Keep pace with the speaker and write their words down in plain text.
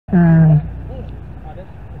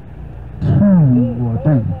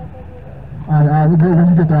3. When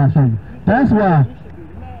you get there, I'll show you. That's why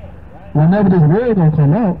whenever this word gonna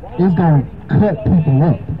come out, it's gonna cut people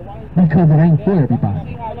up because it ain't for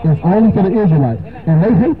everybody. It's only for the Israelites, and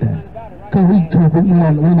they hate that because we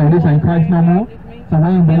know this ain't Christ no more, so we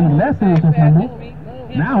ain't believing that seriousness no more.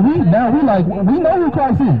 Now we know who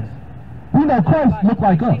Christ is. We know Christ look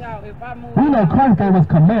like us. We know Christ gave us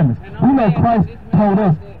commandments. We know Christ told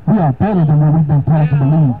us we are better than what we've been taught to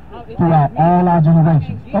believe throughout all our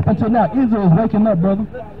generations. Up until now, Israel is waking up, brother.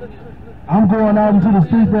 I'm going out into the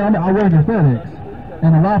streets, man. I work at FedEx.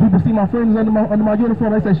 And a lot of people see my fringes under my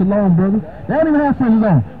uniform, they say, shalom, brother. They don't even have fringes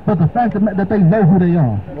on. But the fact that they know who they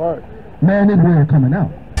are, right. Man, this word coming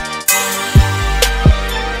out.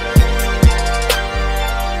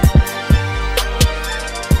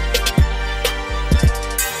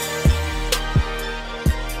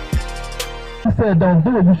 I said don't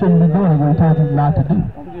do it, you shouldn't be doing it when he told you not to do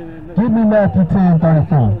it. Give me Matthew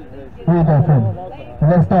 10:34. Read that for me. And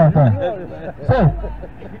let's start there. So,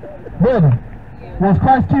 brother, was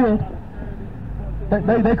Christ killed?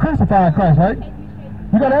 They crucified Christ, right?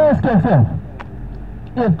 You gotta ask yourself,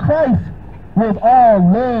 if Christ was all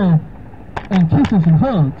love and kisses and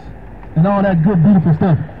hugs and all that good, beautiful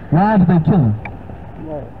stuff, why did they kill him?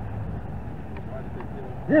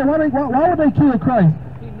 Yeah, why would they kill Christ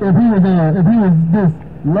if he was this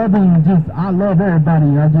loving, just I love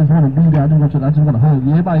everybody, I just want to be there, I just want to hug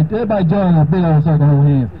you. Everybody join a big old circle, hold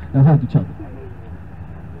hands and hug each other.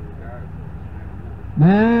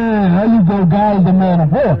 Yeah, there you go, God is the man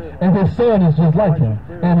of war, and his son is just like him.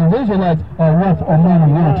 And the Israelites are worth a man of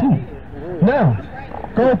war too. Now,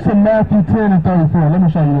 go to Matthew 10:34. Let me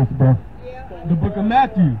show you this, bro. The book of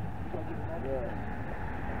Matthew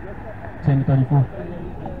 10:34.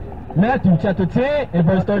 Matthew chapter 10 and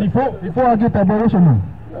verse 34. Before I get that, bro, what's your name?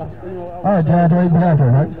 Alright,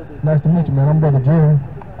 DeAndre, right? Nice to meet you, man. I'm Brother Jerry.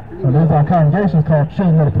 So this is our congregation, it's called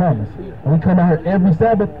Children of the Promise. And we come out here every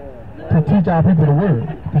Sabbath to teach our people the word,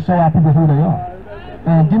 to show our people who they are.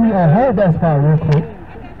 And give me hold that spot real quick.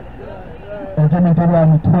 And give me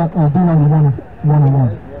Deuteronomy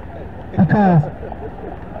 1:1. Because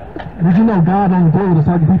did you know God only deals with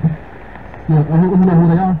certain people? Yeah, you know who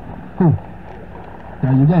they are? Who?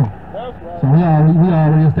 There you go. So we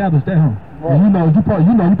already established that, huh? Right. And you know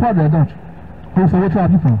you part of that, don't you? Who? So what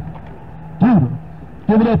tribe you from? Judah.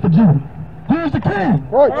 Give it up for Judah. Who's the king?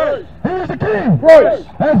 Right. Who's the king? Right.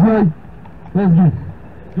 That's right. Let's do it.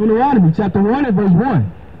 Deuteronomy chapter 1 and verse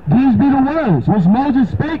 1. These be the words which Moses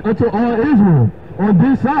spake unto all Israel on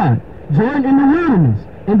this side, joined in the wilderness,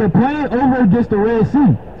 in the plain over against the Red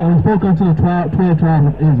Sea. And he spoke unto the 12 tribes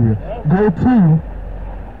of Israel. Go to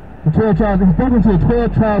the 12 tribes. He spoke unto the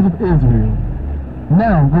 12 tribes of Israel.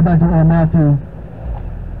 Now, go back to Matthew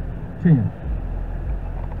 10.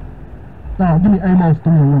 No, give me Amos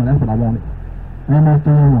 3:1. That's what I wanted. Amos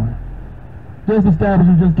 3:1. Just establish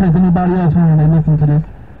it, just in case anybody else here and they listen to this.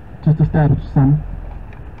 Just establish something.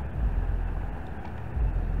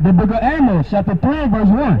 The book of Amos, chapter 3, verse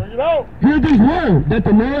 1. Hear this word that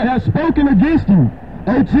the Lord has spoken against you,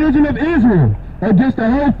 O children of Israel, against the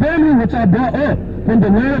whole family which I brought up from the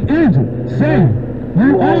land of Egypt, saying,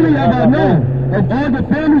 you only have I known of all the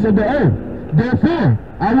families of the earth. Therefore,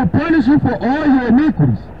 I will punish you for all your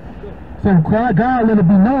iniquities. So God let it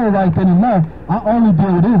be known right then and now, I only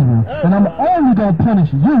deal with Israel. And I'm only going to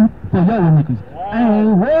punish you for your iniquities. I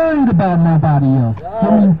ain't worried about nobody else.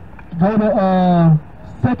 Go to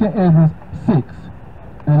 2nd Ezra 6.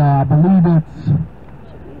 And I believe it's,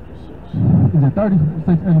 is it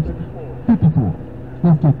 36 and 54?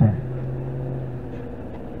 Let's get that.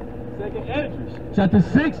 2nd Ezra chapter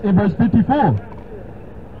 6 and verse 54.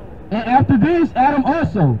 And after these, Adam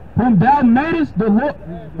also, whom thou madest the Lord.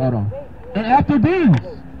 Hold on. And after these,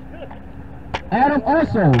 Adam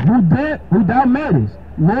also, who thou madest,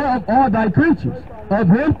 Lord of all thy creatures, of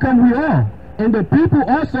him come we all, and the people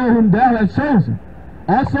also whom thou hast chosen.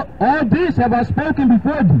 Also, all this have I spoken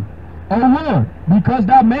before thee, O Lord, because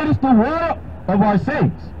thou madest the world of our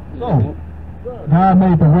sakes. So, God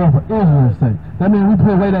made the world for Israel's sake. That means we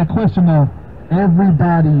put away that question of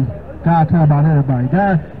everybody. God care about everybody.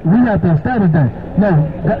 God, we have to establish that. No,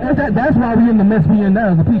 that's why we in the mess we in now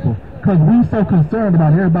as a people. Because we so concerned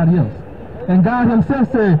about everybody else. And God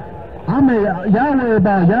himself said, y'all worry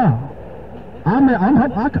about y'all. I'm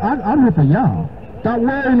here for y'all. Stop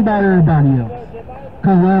worrying about everybody else.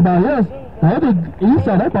 Because everybody else, the other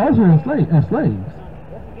Esau, they both were slaves.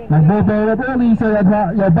 Like both up early, he said, that's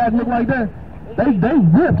why your back look like that. They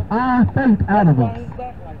ripped our faith out of us.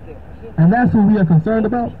 And that's what we are concerned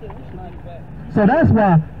about. So that's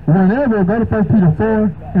why whenever, go to 1 Peter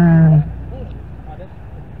 4 and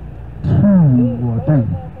 2 or 3.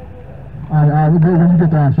 We'll go when you get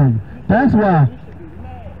there, I'll show you. That's why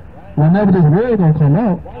whenever this word gonna come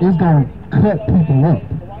out, it's gonna cut people up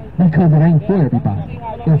because it ain't for everybody.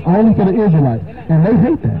 It's only for the Israelites, and they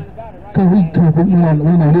hate that because we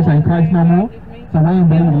know this ain't Christ no more, so we ain't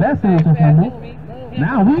believing that seriousness no more.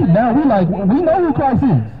 Now we know who Christ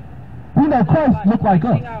is. We know Christ look like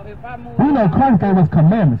us. We know Christ gave us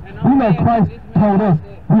commandments. We know Christ told us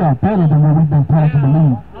we are better than what we've been taught to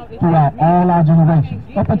believe throughout all our generations.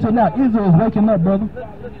 Up until now, Israel is waking up, brother.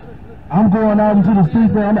 I'm going out into the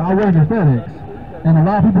streets, man. I work at FedEx. And a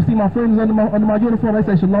lot of people see my fringes under my uniform, they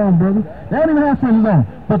say, shalom, brother. They don't even have fringes on.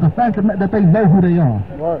 But the fact that they know who they are,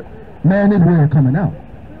 man, this word coming out.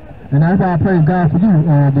 And that's why I praise God for you,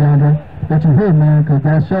 DeAndre, that you hear, man, because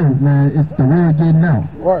that shows, man, it's the word getting out.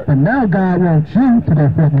 But now God wants you to go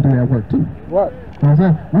forth and do that work, too. You know what I'm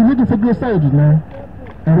saying? We're looking for good soldiers, man.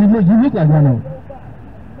 And you look like one of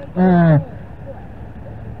them.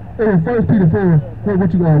 It was 1 Peter 4.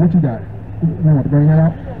 What you got? You want to bring that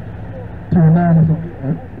out? 2 and 9 or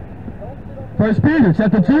something? 1 Peter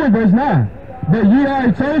chapter 2 and verse 9. But ye are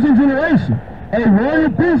a chosen generation, a royal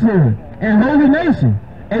priesthood, and holy nation,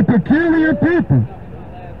 a peculiar people.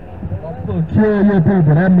 Peculiar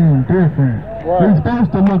people, that means different. We're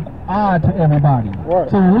supposed to look odd to everybody.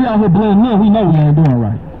 So when we out here blending in, we know we ain't doing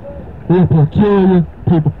right. We're peculiar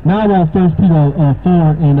people. Now I want 1 Peter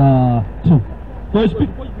 4 and 2. 1 Peter,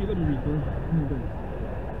 let me read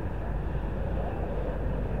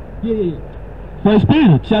it. 1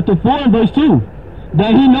 Peter chapter 4 and verse 2.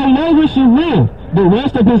 That he no longer should live the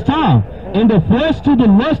rest of his time in the flesh to the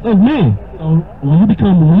lust of men. So when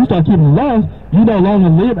you start keeping the laws, you no longer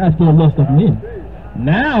live after the lust of men.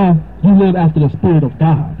 Now you live after the Spirit of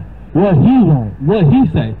God. What he wants, what he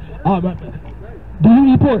say. Do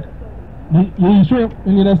you eat pork? You eat shrimp?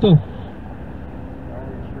 Any of that stuff?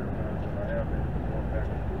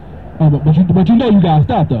 But you know you gotta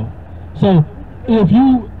stop though. So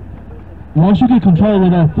once you get control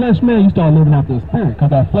of that flesh, man, you start living after the Spirit, because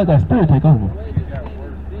that Spirit take over.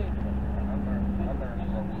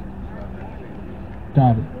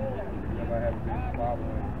 Got it.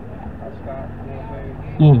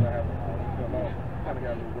 Yeah.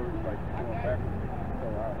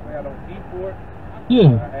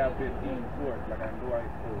 Yeah.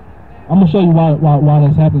 I'm gonna show you why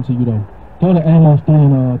that's happened to you though. Go to Amos 3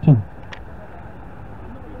 and 2.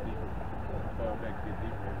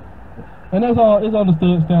 And that's all, it's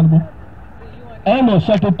understandable. Amos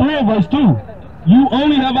chapter 3 and verse 2. You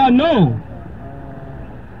only have I known.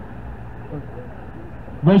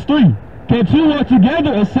 Verse 3. Can two walk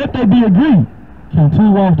together except they be agreed? Can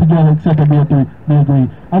two walk together except they be agreed?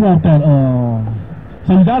 I want that,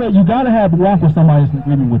 so you gotta have walk with somebody that's in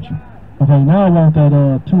agreement with you. Okay, now I want that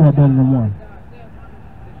 2 are better than 1.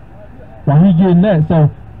 While he getting that, so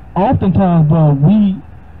oftentimes, bro, we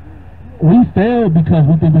fail because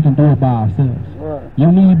we think we can do it by ourselves.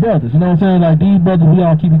 You need brothers, you know what I'm saying? Like these brothers, we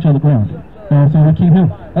all keep each other grounded. You know what I'm saying? We keep him.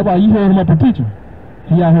 That's why you heard him up a teacher.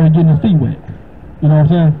 He out here getting his feet wet. You know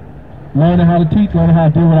what I'm saying? Learning how to teach, learning how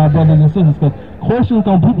to deal with our brothers and sisters. Because questions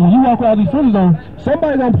gonna put, when you walk around these friends on,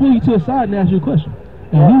 somebody gonna pull you to the side and ask you a question.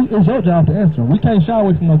 And it's your job to answer them. We can't shy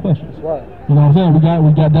away from no questions. You know what I'm saying? We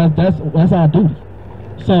got that's our duty.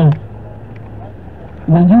 So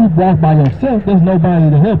when you walk by yourself, there's nobody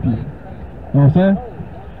to help you. You know what I'm saying?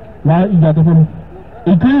 Right? You got the from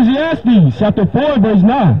Ecclesiastes chapter 4 verse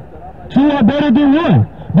 9. 2 are better than 1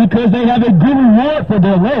 because they have a good reward for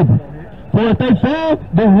their labor. For if they fall,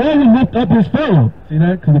 the one will lift up his fellow. See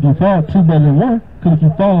that? Because if you fall, 2 better than 1. Because if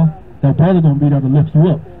you fall, that brother gonna be there to lift you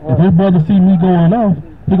up. If his brother see me going off,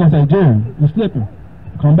 he gonna say, Jerry, you're slipping.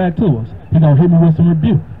 Come back to us. He gonna hit me with some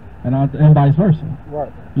rebuke, and vice versa.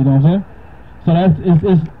 You know what I'm saying? So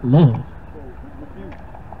it's love.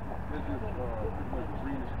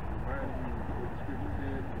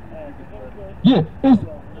 Yeah, it's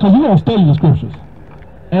because you don't study the scriptures.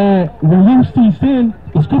 And when you see sin,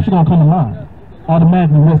 the scripture gonna come to mind.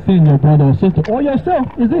 Automatically what sin your brother or sister or yourself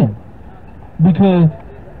is in. Because,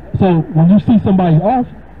 so when you see somebody off,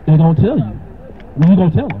 they gonna tell you. When you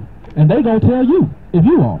gonna tell them. And they gonna tell you if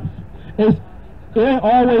you off. It's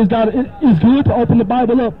good to open the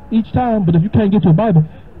Bible up each time, but if you can't get to the Bible,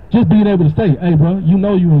 just being able to say, hey bro, you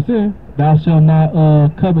know you in sin, thou shalt not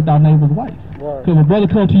covet thy neighbor's wife. Because a brother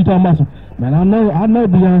come to you talking about some, man, I know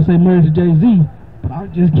Beyonce married to Jay-Z, but I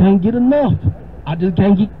just can't get enough. I just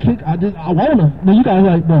can't get kicked. I wanna. Then you gotta be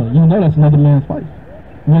like, bro, you know that's another man's wife.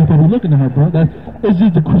 You ain't supposed to be looking at her, bro. It's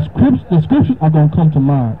just the scriptures are gonna come to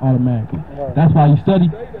mind automatically. That's why you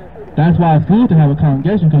study. That's why it's good to have a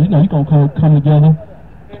congregation, because you know you're gonna come together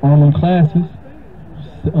on them classes,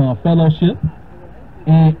 fellowship,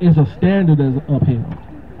 and it's a standard that's upheld.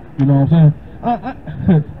 You know what I'm saying? I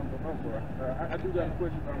do got a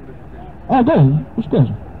question on this. Oh, go ahead. What's the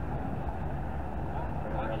question?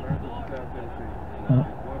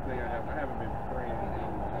 One thing I haven't been praying in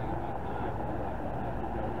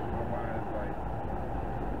my mind is like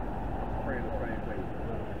praying the same thing.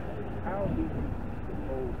 How do you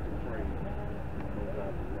supposed to pray in those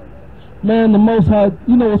types of ways? Man, the Most High,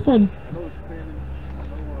 you know what's funny? I know it's standing, I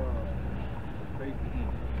know basic eat.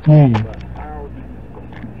 Yeah. But how do you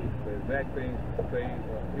the exact things to say,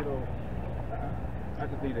 you know, I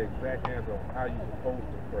just need the exact answer on how you're supposed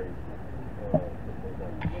to pray.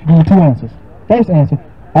 Give you two answers. First answer,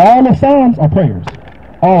 all the Psalms are prayers.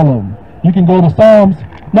 All of them. You can go to Psalms,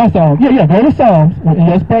 not Psalms, go to Psalms, in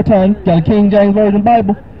your spare time, got a King James Version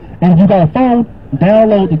Bible, and if you got a phone,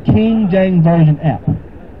 download the King James Version app.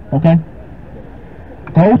 Okay?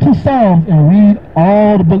 Go to Psalms and read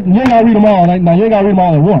all the books. You ain't got to read them all. Now, you ain't got to read them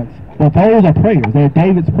all at once. But those are prayers. They're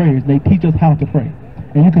David's prayers. They teach us how to pray.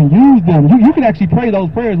 And you can use them. You can actually pray those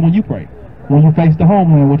prayers when you pray. When you face the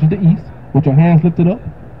homeland, which is the east, with your hands lifted up.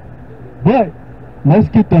 But let's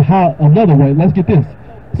get another way. Let's get this.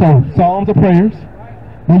 So Psalms are prayers.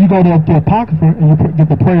 Then you go to the Apocrypha and you get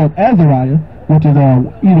the prayer of Azariah, which is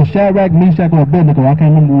either Shadrach, Meshach, or Abednego. I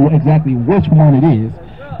can't remember exactly which one it is.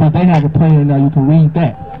 But they have a prayer now. You can read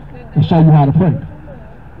that and show you how to pray.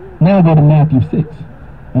 Now go to Matthew 6.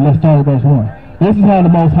 And let's start at verse 1. This is how the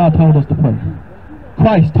Most High told us to pray.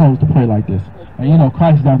 Christ told us to pray like this. And you know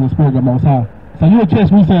Christ is not the Spirit of the Most High. So you'll catch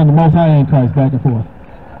me saying the Most High ain't Christ back and forth.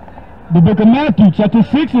 The book of Matthew, chapter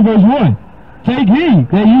 6 and verse 1. Take heed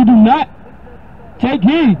that ye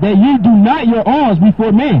do not your alms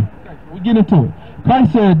before men. We get into it.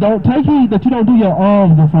 Christ said, don't take heed that you don't do your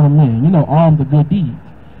alms in front of men. You know, alms are good deeds.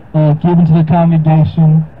 Giving to the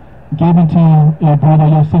congregation, giving to your brother or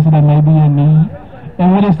your sister that may be in need.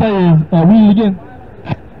 And what it says is, read it again.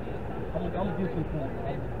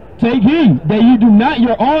 Take heed that you do not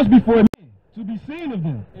your alms before men to be seen of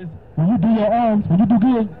them. When you do your alms, when you do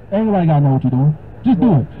good, everybody gotta know what you're doing. Just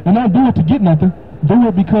do it. And don't do it to get nothing. Do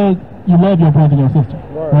it because you love your brother and your sister.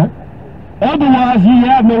 Right? Otherwise ye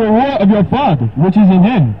have no reward of your Father, which is in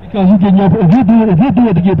heaven. Because you get if you do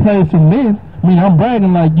it to get praise from men, I mean, I'm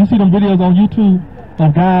bragging. Like, you see them videos on YouTube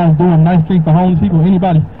of guys doing nice things for homeless people,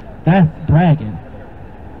 anybody, that's bragging.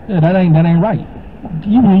 Yeah, that ain't right.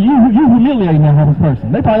 You humiliating that homeless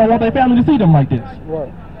person. They probably don't want their family to see them like this.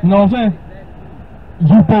 Right. You know what I'm saying?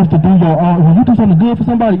 You're supposed to do when you do something good for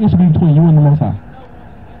somebody, it should be between you and the Most High.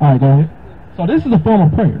 Alright, go ahead. So this is a form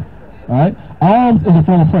of prayer. Alright? Alms is a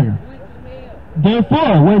form of prayer.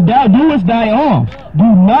 Therefore, when thou doest thy alms, do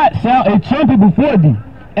not sound a trumpet before thee,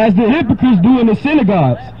 as the hypocrites do in the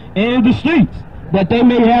synagogues and in the streets, that they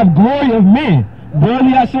may have glory of men.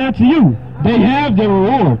 Verily I say unto you, they have their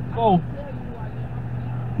reward. So,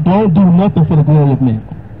 don't do nothing for the glory of men.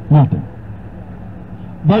 Nothing.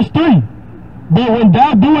 Verse 3. But when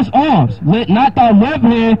thou doest alms, let not thy left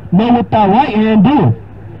hand know what thy right hand doeth,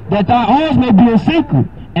 that thy alms may be in secret,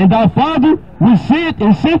 and thy Father which sitteth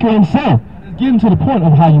in secret himself. It's getting to the point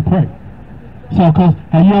of how you pray. So, because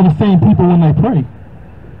have you ever seen people when they pray?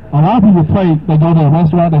 A lot of people pray, they go to a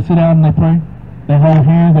restaurant, they sit down and they pray. They hold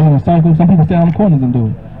hands, they in a circle. Some people stand on the corners and do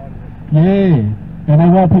it. Yeah. And they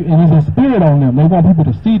want people, and there's a spirit on them. They want people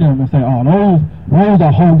to see them and say, oh, those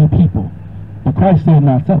are holy people. But Christ said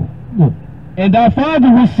not so. Look. And thy Father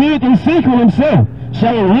who sitteth in secret himself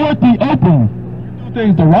shall reward thee openly. You do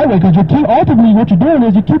things the right way, because ultimately what you're doing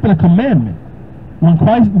is you're keeping a commandment. When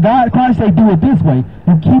Christ say do it this way,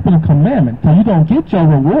 you're keeping a commandment. So you're going to get your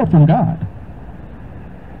reward from God.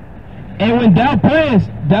 And when thou prayest,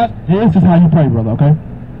 this is how you pray, brother, okay?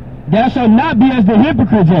 Thou shalt not be as the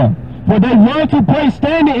hypocrites are, for they love to pray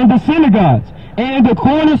standing in the synagogues and in the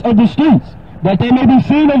corners of the streets, that they may be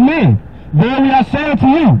seen of men. Verily I say unto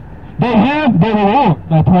you, they have their reward,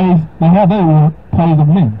 praise of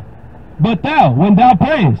men. But thou, when thou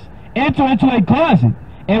prayest, enter into a closet,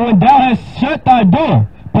 and when thou hast shut thy door,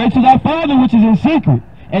 pray to thy Father which is in secret,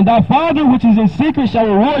 and thy Father which is in secret shall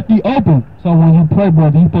reward thee open. So when you pray,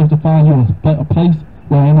 brother, you're supposed to find you a place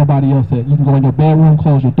where ain't nobody else at. You can go in your bedroom,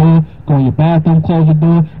 close your door, go in your bathroom, close your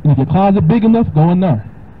door, and if your closet big enough, go in there.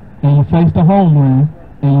 And you face the homeland,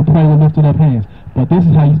 and you pray with lifted up hands. But this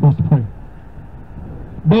is how you're supposed to pray.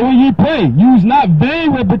 But when you pray, use not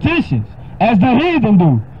vain repetitions, as the heathen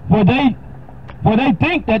do, for they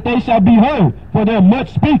think that they shall be heard for their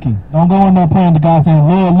much speaking. Don't go in there praying to God saying,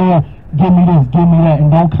 Lord, Lord, give me this, give me that,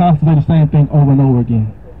 and don't constantly say the same thing over and over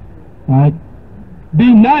again. Alright?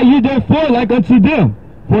 Be not ye therefore like unto them,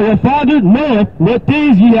 For your Father knoweth what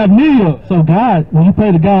things ye have need of. So God, when you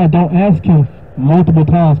pray to God, don't ask Him multiple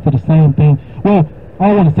times for the same thing. Well, I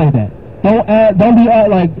don't want to say that. Don't be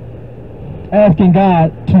like asking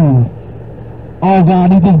God to, oh God, I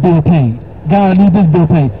need this bill paid. God, I need this bill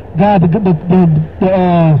paid. God,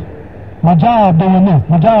 my job doing this.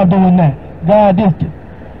 My job doing that. God, this.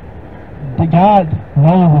 God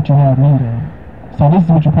knows what you have need of. So this is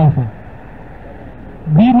what you pray for.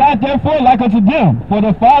 Be not therefore like unto them, for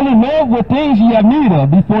the Father knoweth what things ye have need of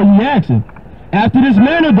before ye ask Him. After this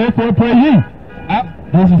manner, therefore, pray ye.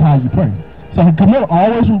 This is how you pray. So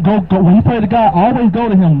always go when you pray to God, always go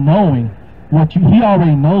to Him knowing what He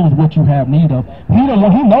already knows what you have need of. He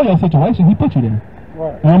knows your situation. He put you there.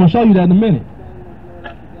 Right. And I'm going to show you that in a minute.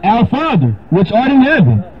 Our Father, which art in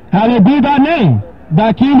heaven, hallowed be thy name.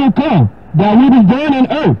 Thy kingdom come. Thy will be done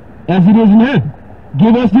in earth as it is in heaven.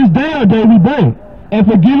 Give us this day our daily bread. And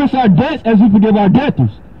forgive us our debts as we forgive our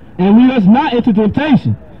debtors. And lead us not into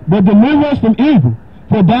temptation, but deliver us from evil.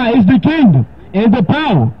 For thine is the kingdom, and the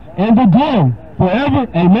power, and the glory, forever.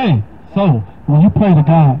 Amen. So, when you pray to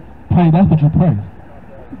God, pray, that's what you pray.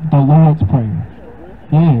 The Lord's Prayer.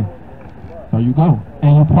 Yeah. So you go.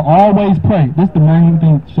 And you always pray. This is the main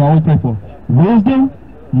thing you should always pray for. Wisdom,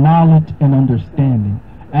 knowledge, and understanding.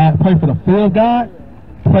 And pray for the fear of God.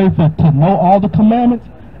 Pray for to know all the commandments.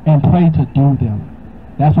 And pray to do them.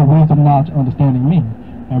 That's what wisdom, knowledge, and understanding means.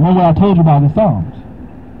 And remember what I told you about in Psalms.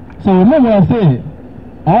 So remember what I said.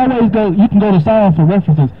 Always go, you can go to Psalms for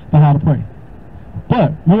references for how to pray.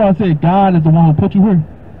 But remember I said God is the one who put you here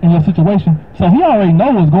in your situation. So He already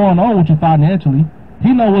knows what's going on with you financially.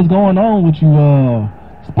 He knows what's going on with you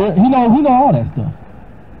spirit. He know all that stuff.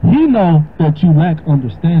 He knows that you lack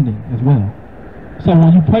understanding as well. So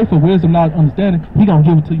when you pray for wisdom, knowledge, understanding, He gonna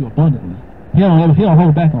give it to you abundantly. He don't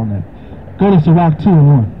hold back on that. Go to Sirach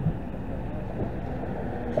 2:1.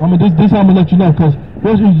 This I'm gonna let you know, because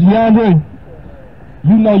DeAndre,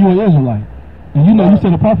 you know you're an Israelite, and you know you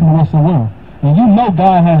said a prophet in the rest of the world, and you know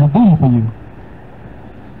God has a duty for you.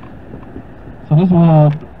 So this is what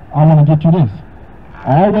I want to get you this.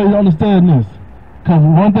 Always understand this, because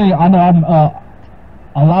one thing I know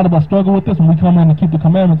a lot of us struggle with this when we come in to keep the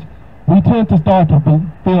commandments. We tend to start to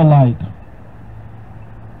feel like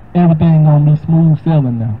everything gonna be smooth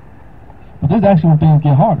sailing now. But this is actually when things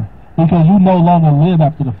get harder, because you no longer live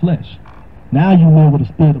after the flesh. Now you live with a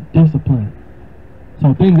spirit of discipline.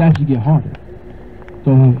 So things actually get harder.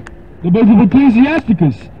 Go ahead. The book of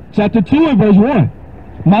Ecclesiasticus, chapter 2 and verse 1.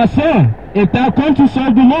 My son, if thou come to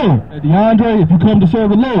serve the Lord, DeAndre, if you come to serve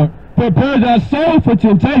the Lord, prepare thy soul for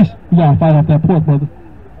temptation. You gotta fight off that pork, brother.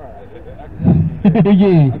 Yeah.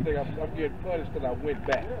 Yeah. I think I'm getting punished because I went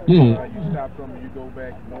back. Yeah. You stop something, you go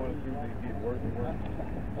back, knowing it's getting worse and worse.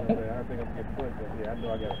 I think I'm getting punished. Yeah, I know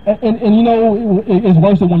I got it. And you know, it's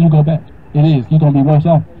worse than when you go back. It is. You're going to be worse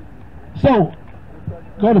off. So,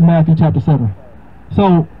 go to Matthew chapter 7.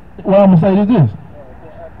 So, what I'm going to say is this.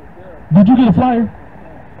 Did you get a flyer?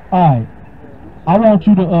 Alright. I want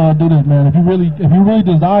you to do this, man. If you really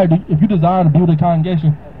desire to build a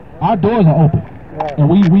congregation, our doors are open. And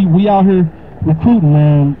we out here recruiting,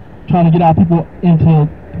 man, trying to get our people into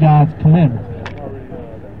God's commandments.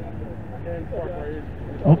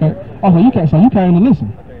 Okay. Oh, so you came to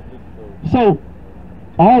listen. So,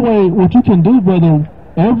 always, what you can do, brother,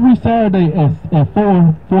 every Saturday at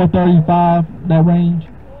 4:35, that range,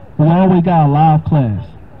 we always got a live class.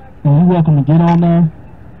 And you're welcome to get on there,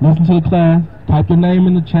 listen to the class, type your name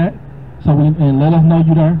in the chat, and let us know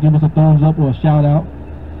you're there. Give us a thumbs up or a shout out.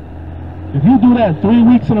 If you do that 3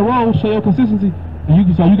 weeks in a row, show your consistency,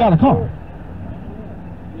 so you got a car.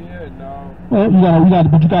 Yeah, no. Well,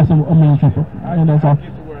 but you got some people, and that's all.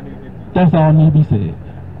 That's all need to be said.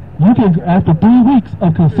 You can, after 3 weeks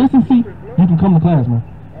of consistency, you can come to class, man.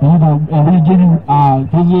 And we give you our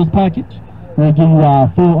visitors package. We'll give you our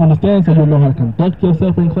full understanding, so you'll know how to conduct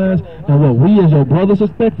yourself in class, and what we as your brothers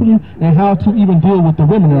expect from you, and how to even deal with the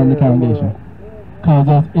women in the congregation.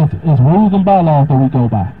 Because it's rules and bylaws that we go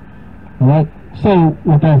by. All right. So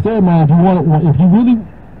with that said, man, if you really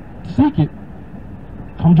seek it,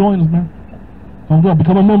 come join us, man. Come join.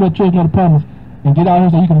 Become a member of Children of the Promise, and get out here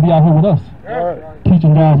so you can be out here with us,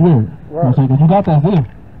 teaching God's word. Right. Because you got that zeal.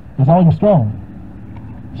 It's all you strong.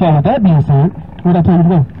 So with that being said, what did I tell you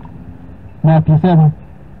today? Matthew 7.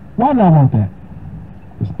 Why do I want that?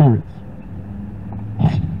 The spirits.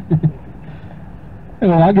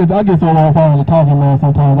 Anyway, I get so off on the talking, man.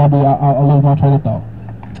 Sometimes I lose my train of thought.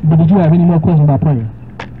 But did you have any more questions about prayer? You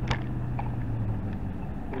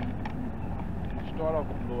start off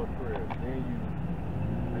with the Lord's Prayer, then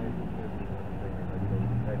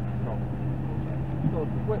you talk.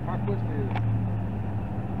 My question is,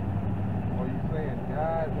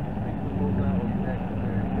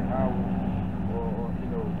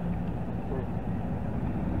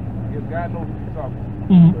 God knows what you're talking about.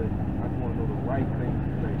 Mhm. But I just want to know the right thing to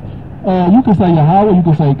say. You can say Yahweh, you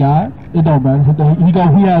can say God. It don't matter. He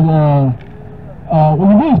has well,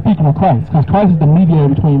 you're really speaking of Christ, because Christ is the mediator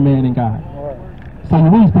between man and God. So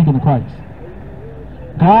you're really speaking of Christ.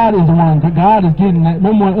 God is the one. God is getting that.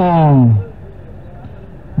 Remember,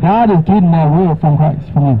 God is getting that word from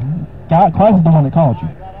Christ, from you. God, Christ is the one that called you.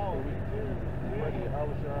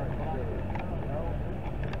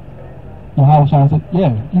 Yahweh said,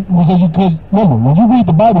 yeah. Because remember, when you read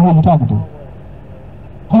the Bible, who are you talking to?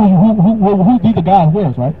 Who these are God's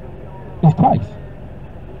words, right? It's Christ.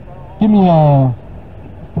 Give me John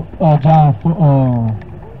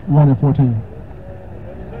 1:14.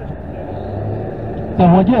 So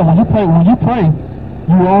when you pray,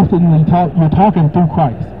 you often you're talking through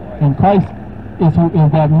Christ, and Christ is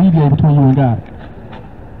that mediator between you and God.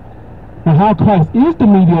 And how Christ is the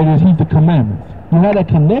mediator is He's the commandments. You have that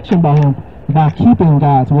connection by Him by keeping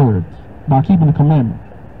God's words, by keeping the commandments.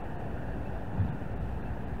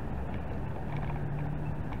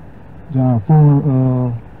 John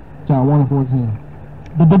 1:14.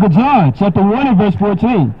 The book of John, chapter 1 and verse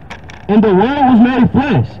 14. And the Word was made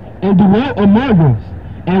flesh, and dwelt among us,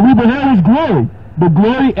 and we beheld His glory, the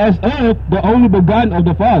glory as of the only begotten of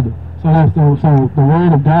the Father. So the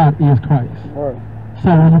Word of God is Christ. Right. So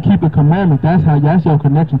when you keep the commandments, that's your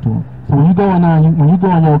connection to Him. So when you go in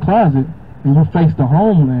your closet and you face the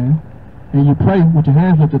homeland and you pray with your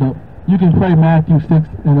hands lifted up, you can pray Matthew 6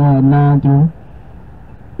 and 9 through.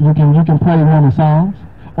 You can pray one of Psalms,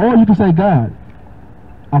 or you can say, God,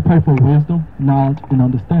 I pray for wisdom, knowledge, and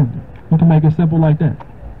understanding. You can make it simple like that.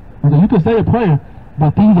 And so you can say a prayer,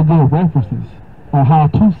 but these are good references on how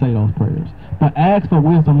to say those prayers. But ask for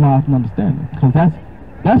wisdom, knowledge, and understanding, because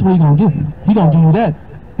that's what He's gonna give you. He's gonna give you that.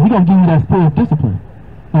 He's gonna give you that spirit of discipline.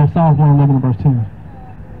 Psalms 111 and verse 10.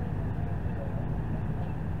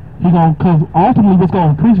 Because ultimately, what's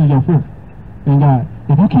gonna increase is your fear in God.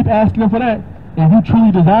 If you keep asking Him for that, and if you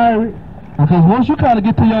truly desire it, because once you kind of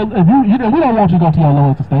get to your, we don't want you to go to your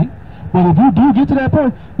lowest estate, but if you do get to that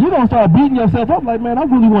point, you're going to start beating yourself up like, man, I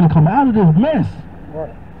really want to come out of this mess.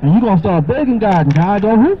 Right. And you're going to start begging God, and God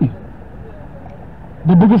don't hear you.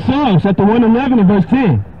 The book of Psalms, chapter 111 and verse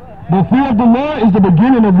 10. The fear of the Lord is the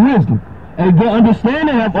beginning of wisdom, and the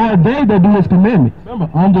understanding have all they that do His commandments. Remember,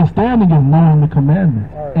 understanding is knowing the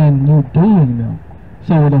commandments, right, and you doing them.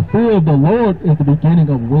 So the fear of the Lord is the beginning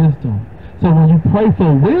of wisdom. So when you pray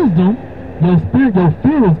for wisdom, your fear is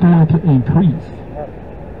going to increase.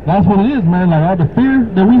 That's what it is, man. Like all the fear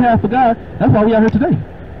that we have for God, that's why we out here today.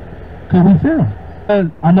 Because we fear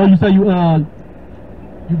Him. I know you say you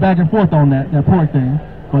back and forth on that pork thing,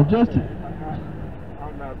 but just I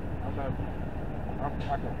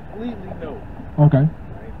completely know. Okay. I ain't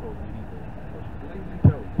supposed to eat it. Completely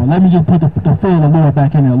know. Well, let me just put the fear of the Lord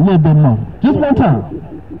back in there a little bit more. Just one time.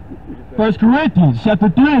 1 Corinthians chapter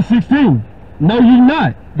 3 and 16. Know ye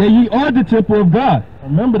not that ye are the temple of God?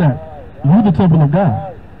 Remember that. You're the temple of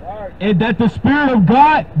God. And that the Spirit of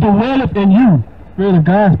God dwelleth in you. Spirit of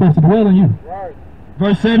God is supposed to dwell in you.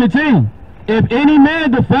 Verse 17. If any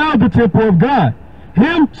man defile the temple of God,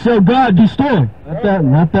 him shall God destroy. Let that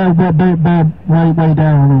way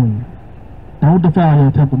down on you. Don't defile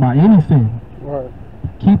your temple by any sin.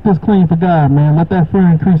 Keep this clean for God, man. Let that fear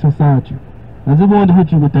increase inside you. I just wanted to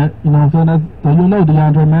hit you with that, you know what I'm saying? So you'll know,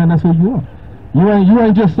 DeAndre, man, that's who you are. You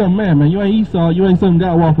ain't just some man, you ain't Esau, you ain't some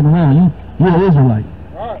guy walking around. You're an Israelite.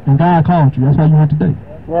 Right. And God called you. That's why you're here today.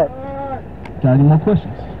 Right. Got any more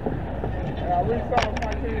questions? Read Psalm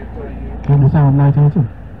 19 too. Give me Psalm 19 too.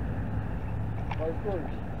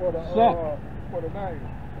 For the name.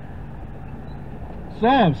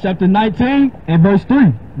 Psalms chapter 19 and verse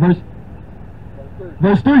 3. Verse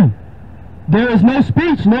 3. There is no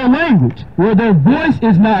speech, no language, where their voice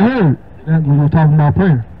is not heard. That's when we're talking about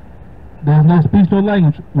prayer. There's no speech, no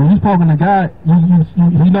language. When you're talking to God, you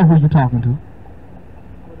know who you're talking to.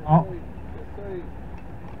 Oh. If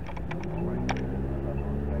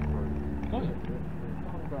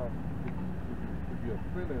you're a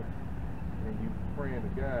sinner and you praying to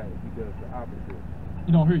God, He does the opposite.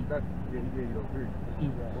 He don't hear you. He don't hear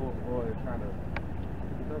you. Or it's kind of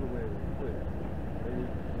another way to put it. They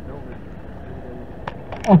don't hear you.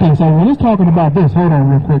 Okay, so when it's talking about this, hold on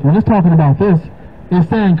real quick. When it's talking about this, it's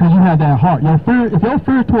saying because you have that heart. Your fear, if your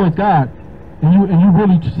fear towards God, and you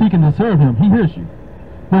really seeking to serve Him, He hears you.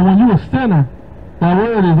 But when you're a sinner, that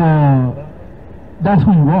word is that's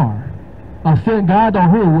who you are. God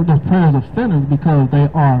don't hear the prayers of sinners because they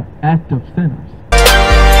are active sinners.